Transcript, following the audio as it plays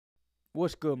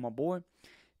What's good, my boy?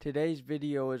 Today's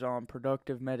video is on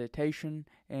productive meditation,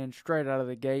 and straight out of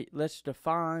the gate, let's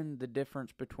define the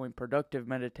difference between productive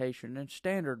meditation and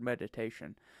standard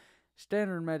meditation.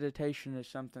 Standard meditation is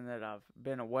something that I've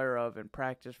been aware of and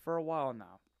practiced for a while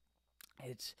now.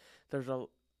 There's a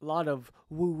lot of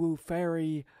woo-woo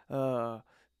fairy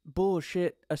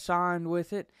bullshit assigned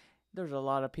with it. There's a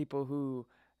lot of people who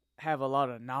have a lot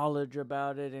of knowledge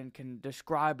about it and can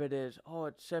describe it as, oh,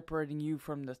 it's separating you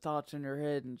from the thoughts in your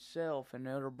head and self, and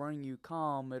it'll bring you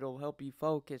calm, it'll help you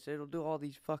focus, it'll do all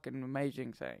these fucking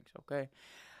amazing things, okay?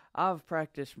 I've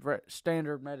practiced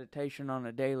standard meditation on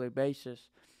a daily basis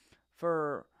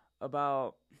for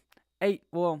about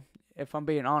if I'm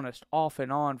being honest, off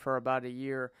and on for about a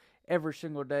year, every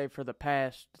single day for the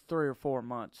past 3 or 4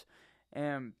 months.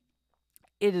 And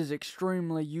it is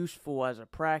extremely useful as a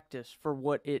practice for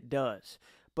what it does.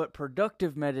 But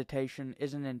productive meditation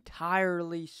is an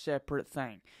entirely separate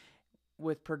thing.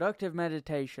 With productive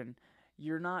meditation,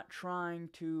 you're not trying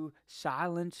to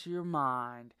silence your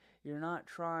mind. You're not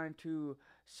trying to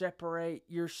separate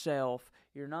yourself.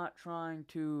 You're not trying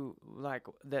to, like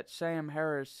that Sam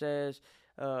Harris says,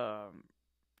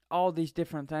 all these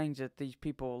different things that these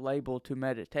people label to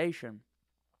meditation.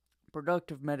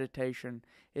 Productive meditation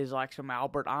is like some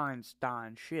Albert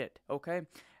Einstein shit, okay?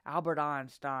 Albert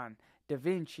Einstein, Da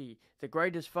Vinci, the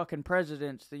greatest fucking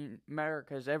presidents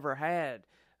America's ever had,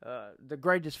 the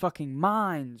greatest fucking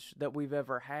minds that we've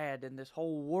ever had in this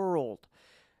whole world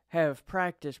have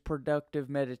practiced productive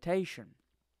meditation.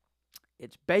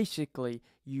 It's basically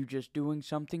you just doing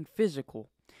something physical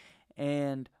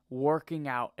and working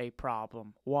out a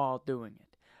problem while doing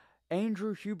it.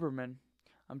 Andrew Huberman,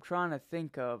 I'm trying to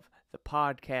think of the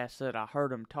podcast that I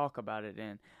heard him talk about it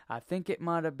in. I think it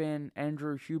might have been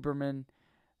Andrew Huberman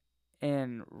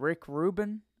and Rick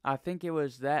Rubin. I think it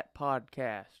was that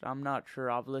podcast. I'm not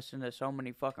sure. I've listened to so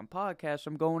many fucking podcasts,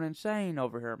 I'm going insane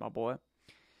over here, my boy.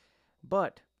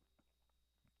 But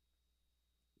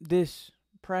this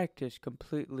practice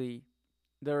completely,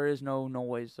 there is no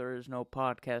noise, there is no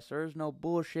podcast, there is no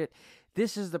bullshit.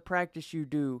 This is the practice you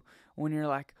do when you're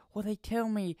like, well, they tell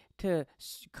me to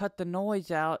cut the noise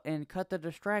out and cut the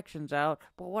distractions out,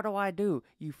 but what do?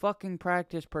 You fucking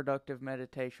practice productive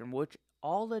meditation, which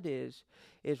all it is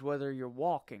whether you're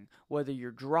walking, whether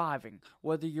you're driving,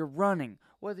 whether you're running,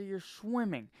 whether you're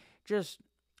swimming, just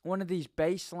one of these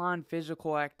baseline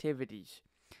physical activities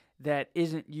that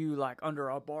isn't you like under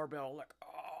a barbell like,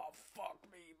 oh, fuck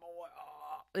me,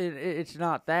 boy. It's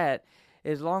not that.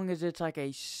 As long as it's like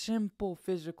a simple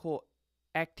physical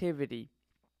activity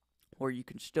where you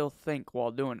can still think while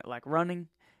doing it. Like running,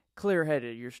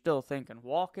 clear-headed, you're still thinking.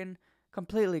 Walking,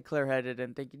 completely clear-headed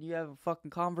and thinking. You have a fucking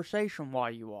conversation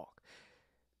while you walk.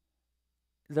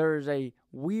 There's a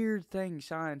weird thing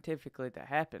scientifically that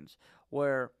happens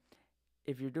where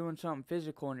if you're doing something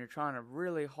physical and you're trying to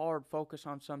really hard focus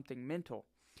on something mental,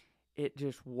 it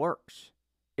just works.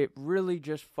 It really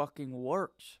just fucking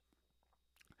works.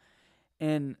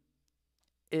 And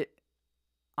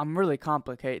I'm really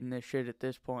complicating this shit at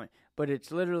this point, but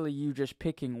it's literally you just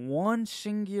picking one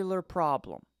singular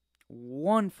problem.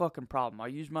 One fucking problem. I'll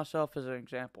use myself as an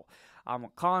example. I'm a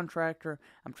contractor.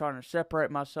 I'm trying to separate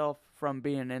myself from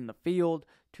being in the field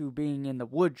to being in the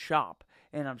wood shop.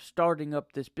 And I'm starting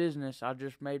up this business. I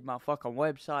just made my fucking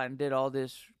website and did all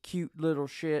this cute little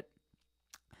shit.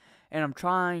 And I'm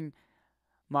trying,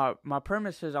 my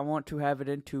premise is I want to have it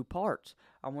in 2 parts.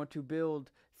 I want to build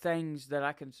things that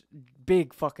I can,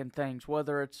 big fucking things,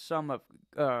 whether it's some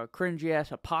cringy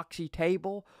ass epoxy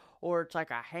table or it's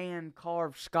like a hand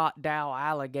carved Scott Dow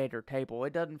alligator table.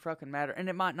 It doesn't fucking matter. And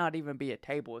it might not even be a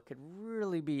table. It could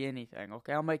really be anything,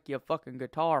 okay? I'll make you a fucking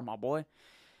guitar, my boy.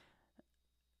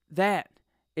 That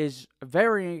is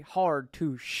very hard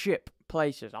to ship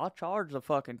places. I'll charge the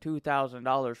fucking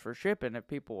 $2,000 for shipping if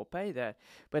people will pay that.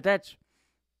 But that's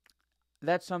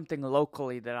something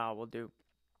locally that I will do.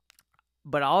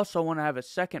 But I also want to have a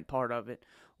second part of it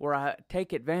where I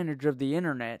take advantage of the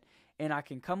internet and I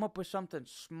can come up with something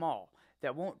small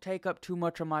that won't take up too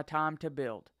much of my time to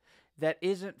build. That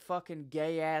isn't fucking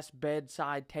gay-ass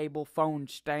bedside table phone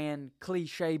stand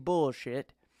cliche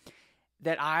bullshit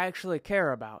that I actually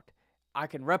care about. I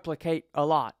can replicate a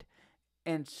lot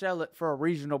and sell it for a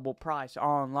reasonable price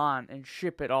online and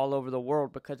ship it all over the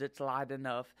world because it's light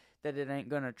enough that it ain't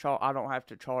gonna I don't have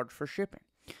to charge for shipping.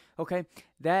 Okay,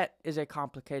 that is a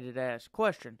complicated ass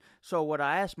question. So what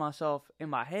I ask myself in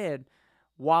my head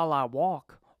while I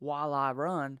walk, while I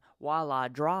run, while I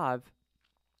drive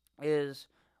is,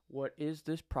 what is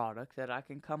this product that I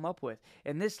can come up with?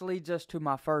 And this leads us to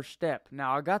my first step.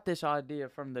 Now, I got this idea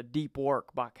from the Deep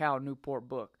Work by Cal Newport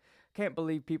book. Can't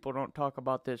believe people don't talk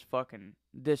about this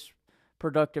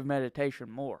productive meditation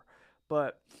more.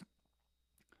 But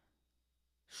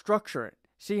structure it.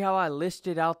 See how I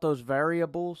listed out those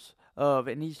variables of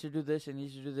it needs to do this, it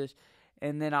needs to do this,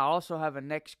 and then I also have a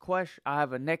next question. I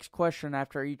have a next question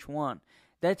after each one.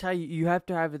 That's how you have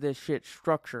to have this shit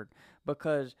structured,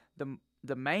 because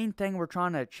the main thing we're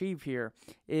trying to achieve here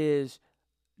is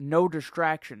no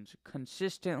distractions,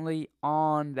 consistently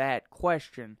on that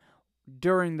question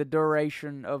during the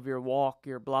duration of your walk,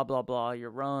 your blah blah blah,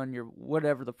 your run, your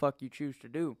whatever the fuck you choose to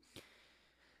do.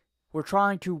 We're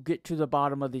trying to get to the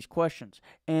bottom of these questions.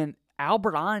 And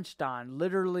Albert Einstein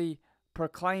literally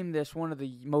proclaimed this one of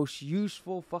the most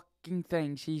useful fucking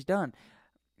things he's done.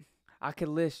 I could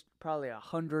list probably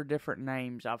 100 different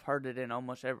names. I've heard it in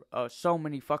almost so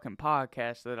many fucking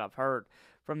podcasts that I've heard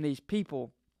from these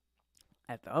people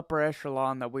at the upper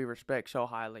echelon that we respect so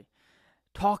highly,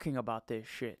 talking about this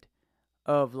shit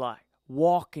of like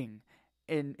walking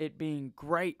and it being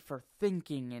great for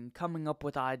thinking and coming up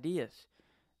with ideas.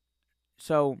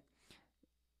 So,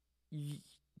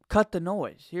 cut the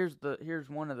noise. Here's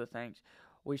one of the things.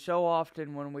 We so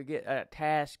often, when we get a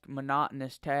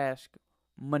monotonous task,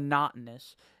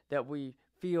 that we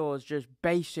feel is just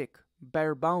basic,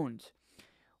 bare bones.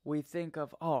 We think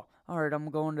of, oh, alright, I'm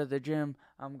going to the gym,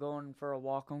 I'm going for a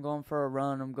walk, I'm going for a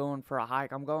run, I'm going for a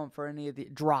hike, I'm going for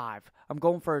I'm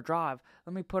going for a drive.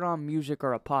 Let me put on music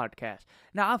or a podcast.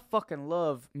 Now, I fucking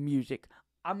love music.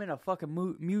 I'm in a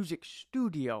fucking music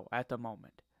studio at the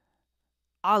moment.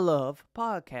 I love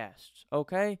podcasts,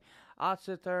 okay? I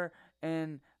sit there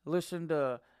and listen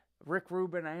to Rick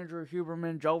Rubin, Andrew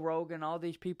Huberman, Joe Rogan, all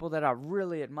these people that I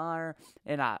really admire,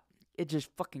 and it just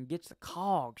fucking gets the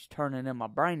cogs turning in my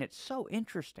brain. It's so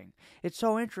interesting. It's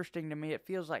so interesting to me. It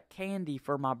feels like candy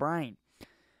for my brain.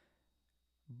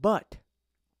 But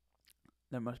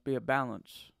there must be a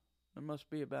balance. There must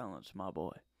be a balance, my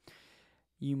boy.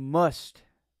 You must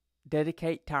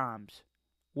dedicate times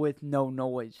with no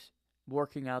noise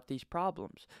working out these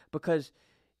problems, because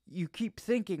you keep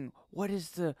thinking, what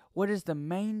is the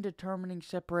main determining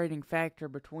separating factor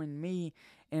between me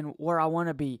and where I want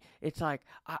to be? It's like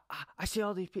I see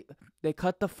all these people, they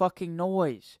cut the fucking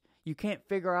noise. You can't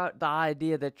figure out the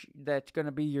idea that's going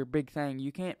to be your big thing.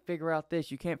 You can't figure out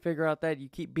this, you can't figure out that. You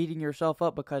keep beating yourself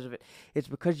up because of it. It's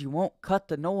because you won't cut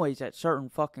the noise at certain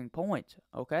fucking points,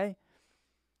 okay?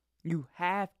 You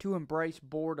have to embrace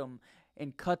boredom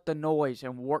and cut the noise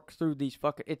and work through these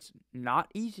fucking... It's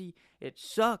not easy. It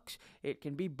sucks. It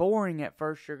can be boring at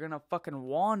first. You're gonna fucking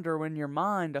wander in your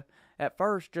mind at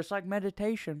first, just like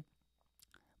meditation.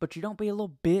 But you don't be a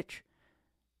little bitch.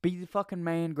 Be the fucking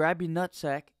man, grab your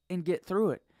nutsack, and get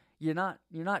through it. You're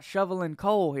not shoveling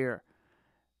coal here.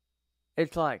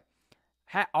 It's like,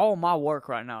 all my work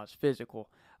right now is physical.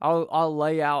 I'll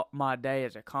lay out my day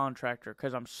as a contractor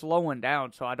because I'm slowing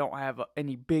down so I don't have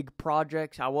any big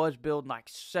projects. I was building like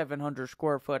 700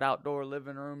 square foot outdoor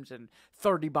living rooms and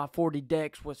 30 by 40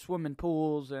 decks with swimming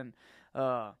pools and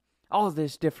all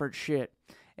this different shit.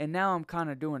 And now I'm kind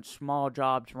of doing small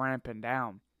jobs, ramping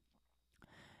down.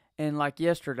 And like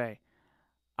yesterday,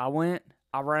 I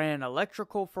ran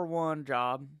electrical for one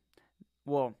job.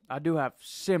 Well, I do have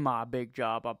semi-big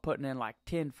job. I'm putting in like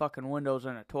 10 fucking windows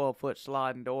and a 12-foot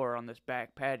sliding door on this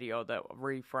back patio that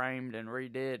reframed and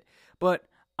redid. But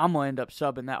I'm going to end up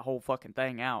subbing that whole fucking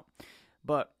thing out.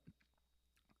 But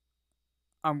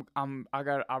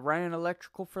I ran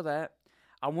electrical for that.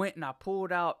 I went and I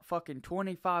pulled out fucking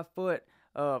 25 foot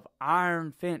of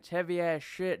iron fence, heavy ass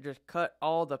shit. Just cut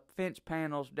all the fence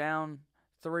panels down,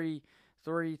 three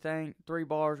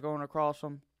bars going across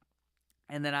them.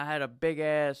 And then I had a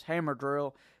big-ass hammer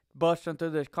drill busting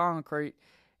through this concrete.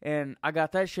 And I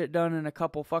got that shit done in a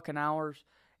couple fucking hours.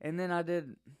 And then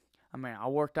I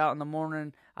worked out in the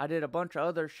morning. I did a bunch of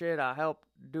other shit. I helped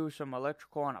do some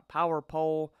electrical on a power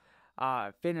pole.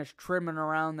 I finished trimming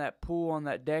around that pool on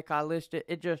that deck I listed.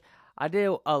 I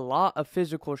did a lot of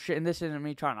physical shit. And this isn't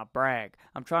me trying to brag.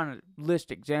 I'm trying to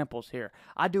list examples here.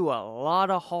 I do a lot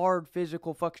of hard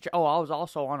physical fucking shit. Oh, I was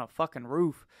also on a fucking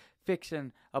roof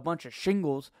fixing a bunch of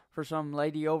shingles for some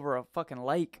lady over a fucking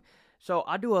lake. So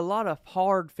I do a lot of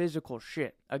hard physical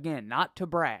shit. Again, not to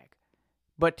brag,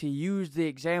 but to use the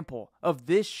example of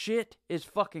this shit is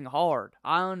fucking hard.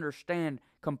 I understand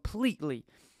completely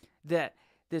that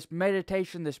this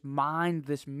meditation, this mind,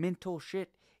 this mental shit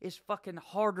is fucking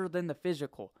harder than the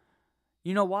physical.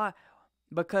 You know why?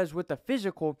 Because with the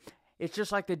physical, it's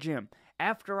just like the gym.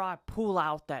 After I pull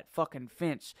out that fucking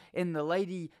fence and the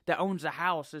lady that owns the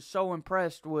house is so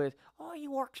impressed with, oh, you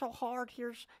work so hard,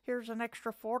 here's an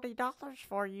extra $40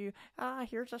 for you.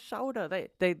 Here's a soda.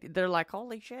 They're like,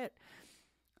 holy shit.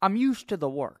 I'm used to the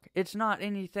work. It's not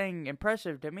anything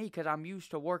impressive to me because I'm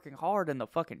used to working hard in the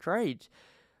fucking trades.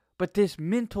 But this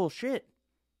mental shit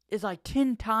is like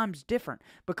 10 times different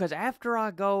because after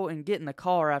I go and get in the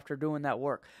car after doing that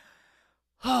work,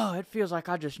 oh, it feels like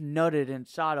I just nutted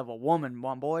inside of a woman,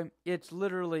 my boy. It's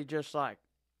literally just like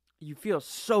you feel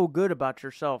so good about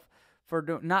yourself for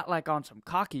doing, not like on some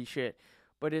cocky shit,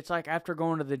 but it's like after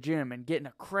going to the gym and getting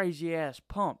a crazy ass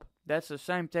pump. That's the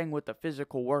same thing with the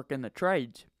physical work in the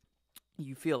trades.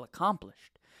 You feel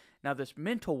accomplished. Now, this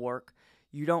mental work,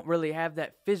 you don't really have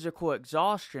that physical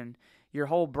exhaustion. Your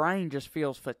whole brain just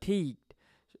feels fatigued.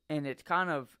 And it's kind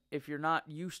of, if you're not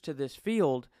used to this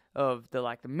field of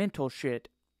the mental shit,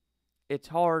 it's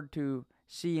hard to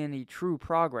see any true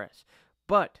progress.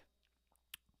 But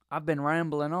I've been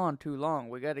rambling on too long.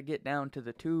 We got to get down to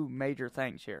the two major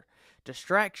things here.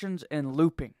 Distractions and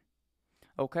looping.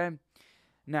 Okay?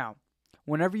 Now,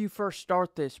 whenever you first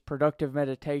start this productive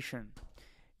meditation,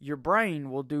 your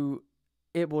brain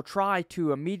will try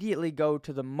to immediately go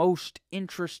to the most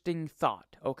interesting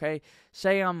thought, okay?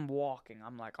 Say I'm walking.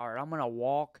 I'm like, all right, I'm going to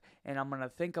walk, and I'm going to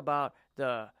think about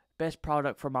the best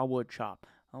product for my wood shop.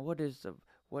 What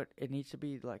it needs to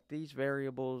be like these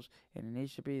variables, and it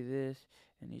needs to be this,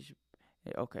 and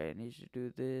it needs to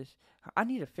do this. I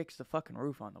need to fix the fucking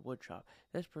roof on the wood shop.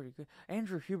 That's pretty good.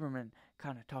 Andrew Huberman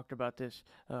kind of talked about this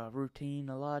routine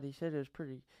a lot. He said it was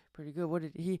pretty good. What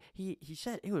did he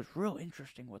said it was real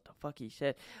interesting what the fuck he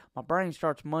said. My brain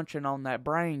starts munching on that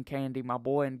brain candy, my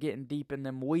boy, and getting deep in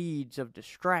them weeds of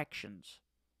distractions.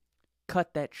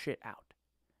 Cut that shit out.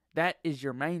 That is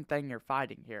your main thing you're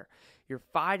fighting here. You're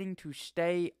fighting to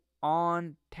stay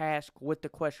on task with the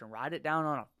question. Write it down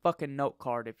on a fucking note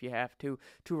card if you have to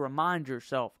remind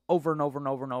yourself over and over and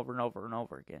over and over and over and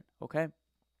over again, okay?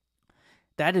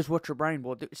 That is what your brain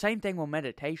will do. Same thing with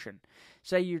meditation.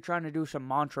 Say you're trying to do some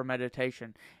mantra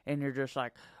meditation, and you're just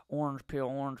like, orange peel,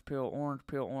 orange peel, orange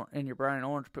peel, in your brain,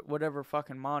 orange peel, whatever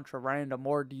fucking mantra, random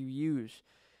word you use.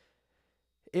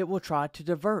 It will try to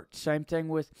divert. Same thing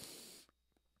with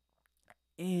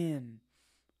in,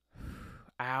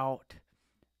 out.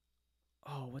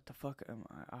 Oh, what the fuck am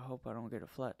I hope I don't get a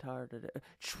flat tire today.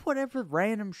 Just whatever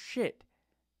random shit.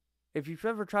 If you've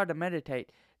ever tried to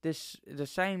meditate, the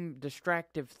same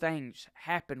distractive things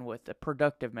happen with the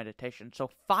productive meditation. So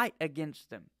fight against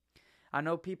them. I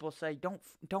know people say,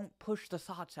 don't push the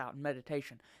thoughts out in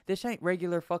meditation. This ain't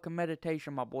regular fucking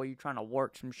meditation, my boy. You're trying to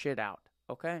work some shit out,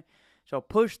 okay? So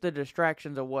push the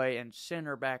distractions away and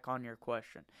center back on your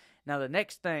question. Now, the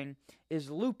next thing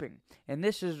is looping. And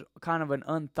this is kind of an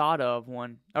unthought of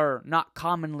one, or not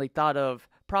commonly thought of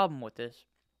problem with this.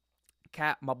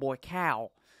 My boy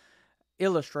Cal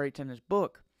illustrates in his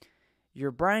book.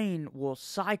 Your brain will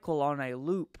cycle on a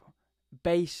loop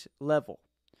base level.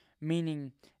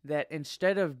 Meaning that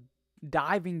instead of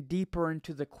diving deeper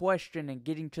into the question and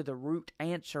getting to the root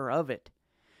answer of it,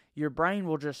 your brain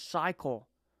will just cycle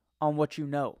on what you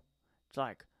know. It's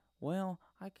like, well,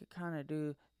 I could kind of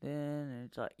do then, and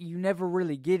it's like you never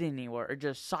really get anywhere. It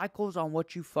just cycles on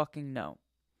what you fucking know.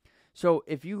 So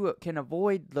if you can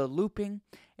avoid the looping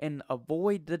and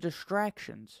avoid the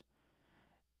distractions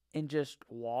and just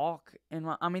walk,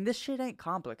 this shit ain't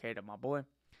complicated, my boy.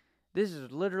 This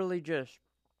is literally just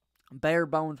bare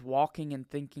bones walking and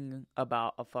thinking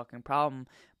about a fucking problem,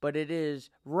 but it is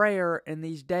rare in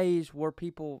these days where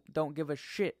people don't give a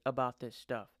shit about this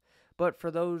stuff. But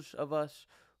for those of us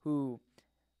who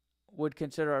would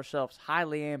consider ourselves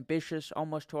highly ambitious,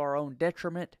 almost to our own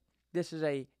detriment, this is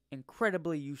a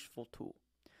incredibly useful tool.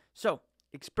 So,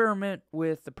 experiment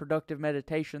with the productive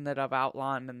meditation that I've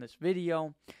outlined in this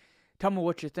video. Tell me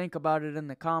what you think about it in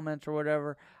the comments or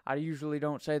whatever. I usually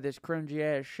don't say this cringy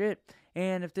ass shit.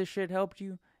 And if this shit helped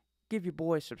you, give your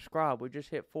boy a subscribe. We just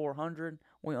hit 400.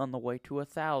 We're on the way to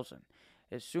 1,000.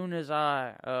 As soon as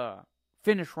I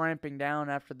finish ramping down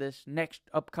after this next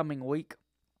upcoming week,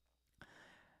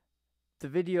 the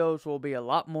videos will be a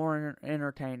lot more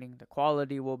entertaining. The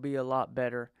quality will be a lot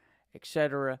better,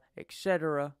 etc.,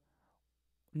 etc.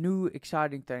 New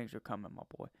exciting things are coming, my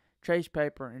boy. Chase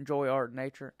paper, enjoy art and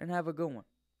nature, and have a good one.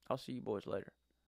 I'll see you boys later.